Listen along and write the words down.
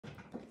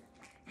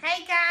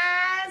Hey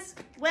guys,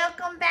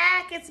 welcome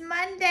back. It's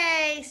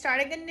Monday,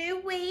 starting a new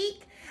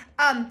week.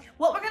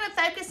 What we're going to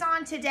focus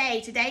on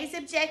today's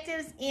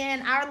objectives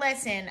in our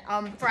lesson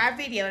for our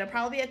video. It'll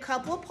probably be a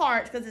couple of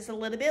parts because it's a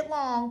little bit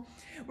long.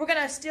 We're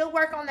going to still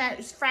work on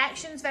that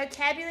fractions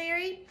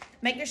vocabulary,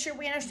 making sure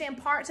we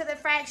understand parts of the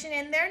fraction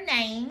and their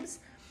names.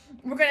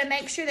 We're going to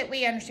make sure that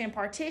we understand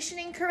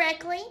partitioning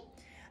correctly,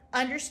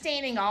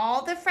 understanding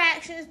all the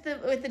fractions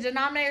with the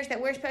denominators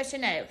that we're supposed to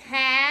know.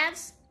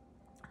 Halves,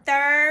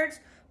 thirds,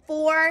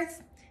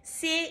 fourths,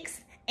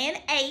 sixths, and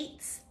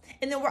eighths.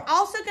 And then we're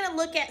also going to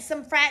look at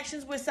some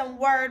fractions with some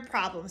word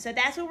problems. So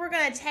that's what we're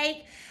going to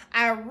take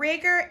our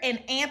rigor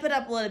and amp it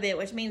up a little bit,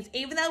 which means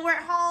even though we're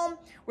at home,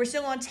 we're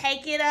still going to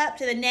take it up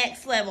to the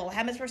next level.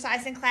 How Miss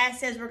Precise in class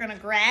says we're going to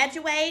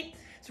graduate.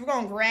 So we're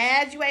going to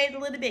graduate a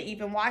little bit. You've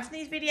been watching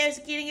these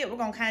videos, getting it. We're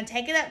going to kind of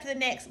take it up to the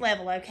next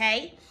level,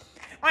 okay?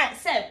 All right,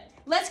 so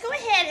let's go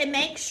ahead and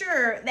make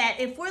sure that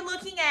if we're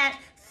looking at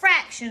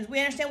fractions, we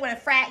understand what a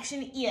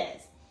fraction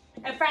is.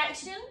 A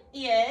fraction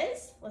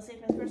is, let's see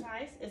if Miss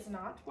Precise is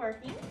not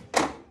working.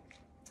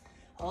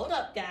 Hold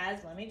up, guys.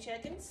 Let me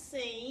check and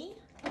see.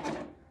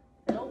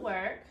 It'll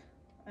work.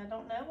 I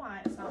don't know why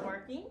it's not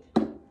working.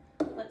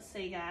 Let's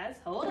see, guys.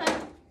 Hold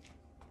up.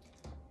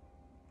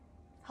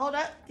 Hold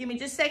up. Give me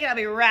just a second. I'll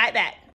be right back.